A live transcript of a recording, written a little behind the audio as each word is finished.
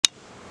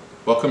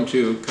Welcome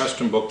to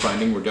Custom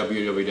Bookbinding. We're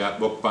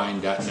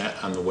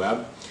www.bookbind.net on the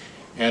web.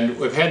 And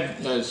we've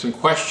had some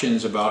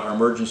questions about our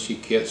emergency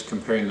kits,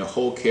 comparing the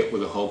whole kit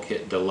with the whole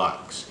kit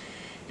deluxe.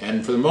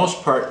 And for the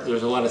most part,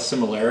 there's a lot of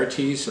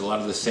similarities, a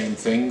lot of the same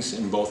things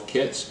in both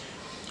kits.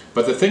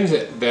 But the things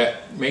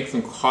that make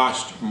them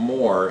cost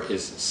more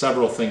is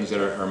several things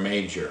that are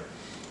major.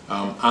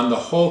 On the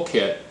whole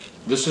kit,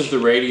 this is the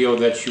radio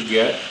that you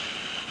get.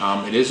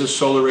 It is a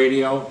solar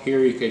radio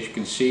here, as you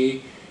can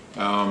see.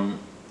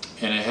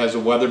 And it has a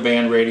weather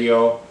band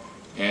radio,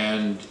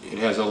 and it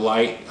has a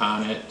light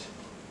on it,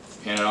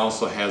 and it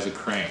also has a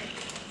crank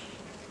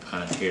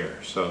on it here.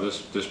 So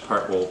this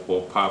part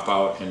will pop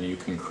out and you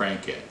can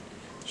crank it.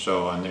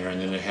 So on there, and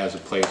then it has a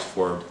place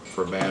for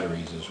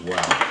batteries as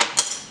well.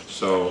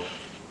 So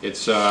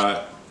it's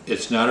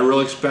not a real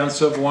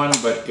expensive one,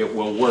 but it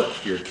will work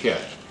for your kit.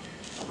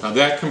 Now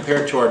that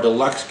compared to our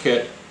deluxe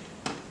kit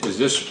is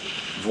this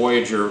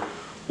Voyager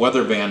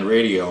weather band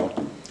radio,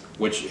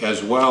 which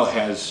as well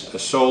has a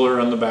solar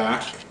on the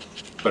back,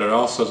 but it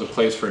also has a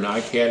place for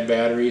NiCad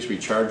batteries,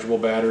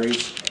 rechargeable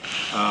batteries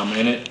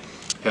in it,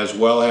 as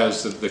well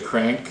as the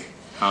crank.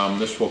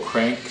 This will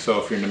crank,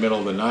 so if you're in the middle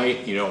of the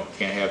night, you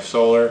can't have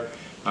solar.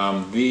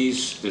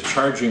 The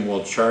charging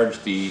will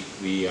charge the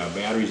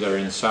batteries that are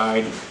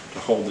inside to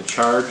hold the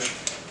charge.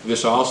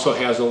 This also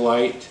has a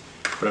light,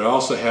 but it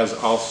also has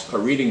a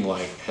reading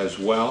light as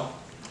well,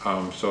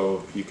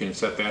 so you can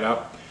set that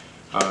up.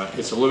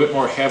 It's a little bit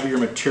more heavier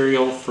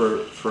material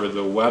for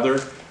the weather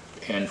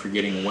and for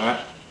getting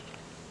wet.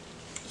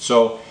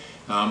 So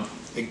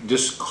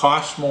this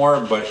costs more,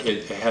 but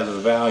it has a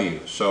value.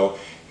 So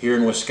here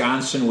in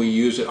Wisconsin, we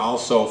use it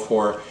also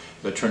for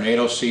the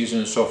tornado season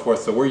and so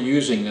forth. So we're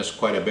using this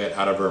quite a bit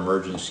out of our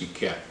emergency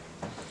kit.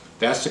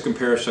 That's the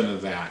comparison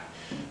of that.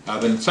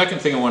 The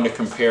second thing I wanted to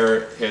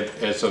compare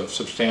as a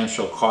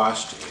substantial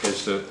cost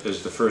is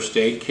the first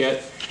aid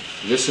kit.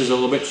 This is a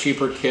little bit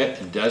cheaper kit.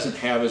 It doesn't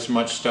have as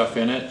much stuff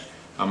in it.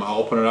 I'll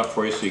open it up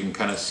for you so you can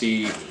kind of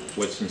see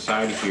what's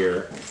inside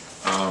here.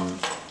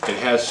 It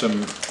has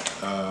some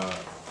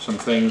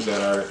things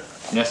that are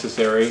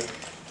necessary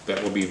that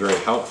will be very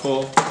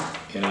helpful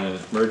in an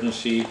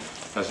emergency. It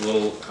has a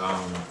little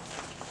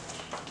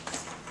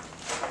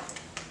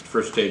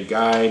first aid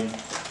guide,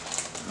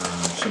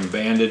 some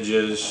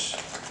bandages,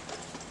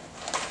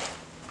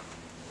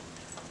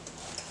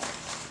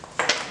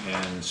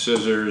 and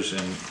scissors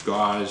and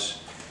gauze,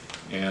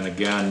 and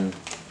again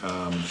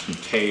some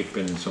tape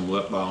and some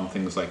lip balm,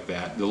 things like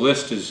that. The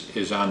list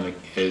is on the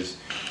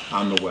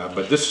web,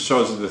 but this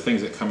shows the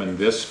things that come in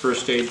this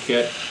first aid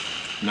kit.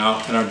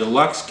 Now, in our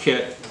deluxe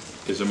kit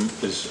is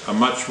a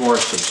much more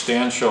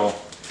substantial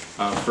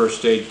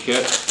first aid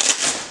kit.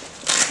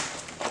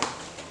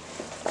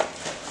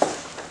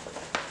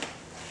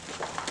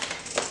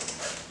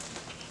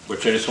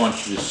 Which I just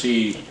want you to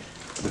see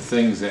the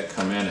things that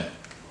come in it.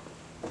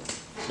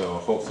 So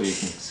hopefully you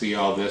can see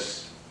all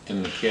this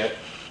in the kit.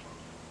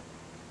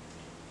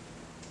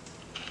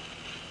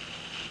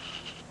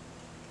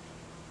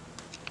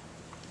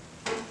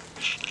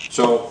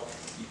 So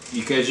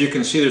as you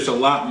can see, there's a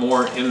lot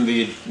more in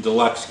the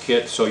deluxe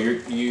kit, so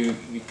you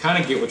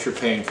kind of get what you're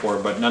paying for,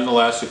 but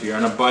nonetheless, if you're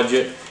on a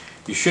budget,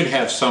 you should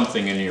have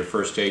something in your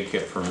first aid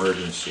kit for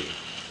emergency.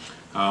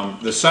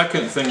 The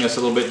second thing that's a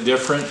little bit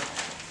different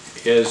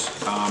is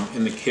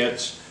in the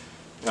kits.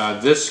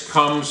 This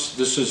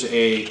is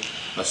a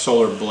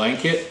solar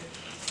blanket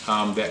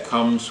that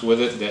comes with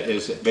it. That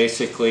is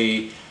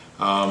basically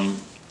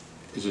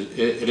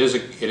it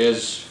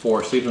is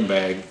for a sleeping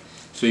bag,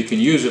 so you can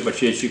use it,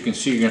 but as you can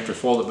see, you have to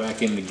fold it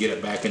back in to get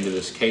it back into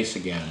this case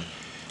again.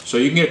 So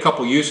you can get a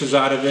couple uses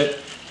out of it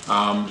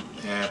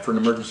for an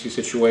emergency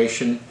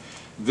situation.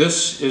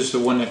 This is the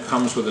one that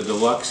comes with a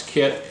deluxe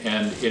kit,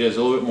 and it is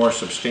a little bit more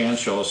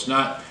substantial. It's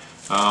not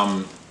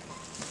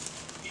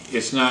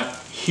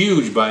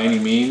huge by any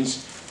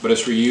means, but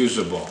it's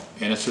reusable,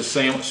 and it's the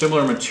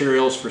similar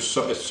materials for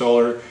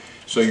solar,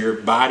 so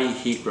your body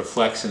heat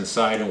reflects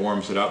inside and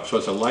warms it up. So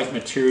it's a light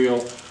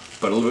material,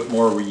 but a little bit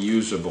more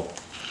reusable.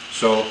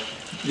 So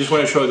just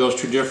want to show you those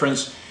two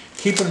differences.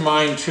 Keep in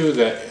mind too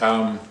that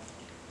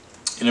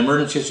in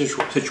emergency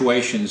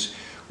situations,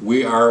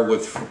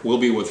 we'll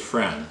be with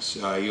friends.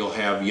 You'll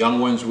have young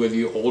ones with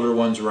you, older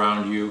ones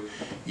around you.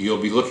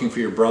 You'll be looking for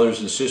your brothers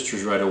and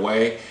sisters right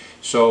away.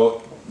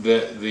 So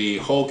the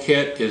whole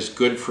kit is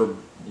good for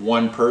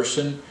one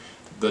person.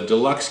 The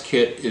deluxe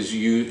kit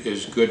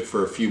is good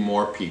for a few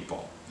more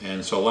people.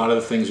 And so a lot of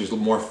the things, there's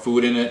more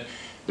food in it.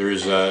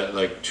 There's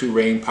like 2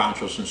 rain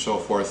ponchos and so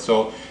forth.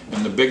 So,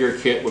 and the bigger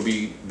kit would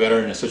be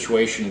better in a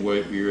situation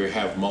where you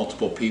have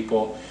multiple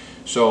people.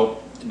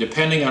 So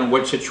depending on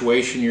what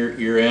situation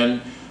you're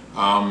in,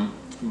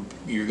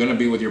 you're going to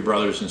be with your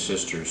brothers and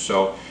sisters.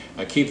 So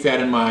keep that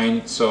in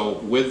mind. So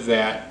with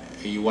that,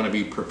 you want to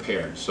be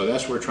prepared. So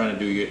that's what we're trying to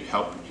do,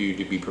 help you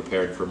to be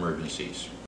prepared for emergencies.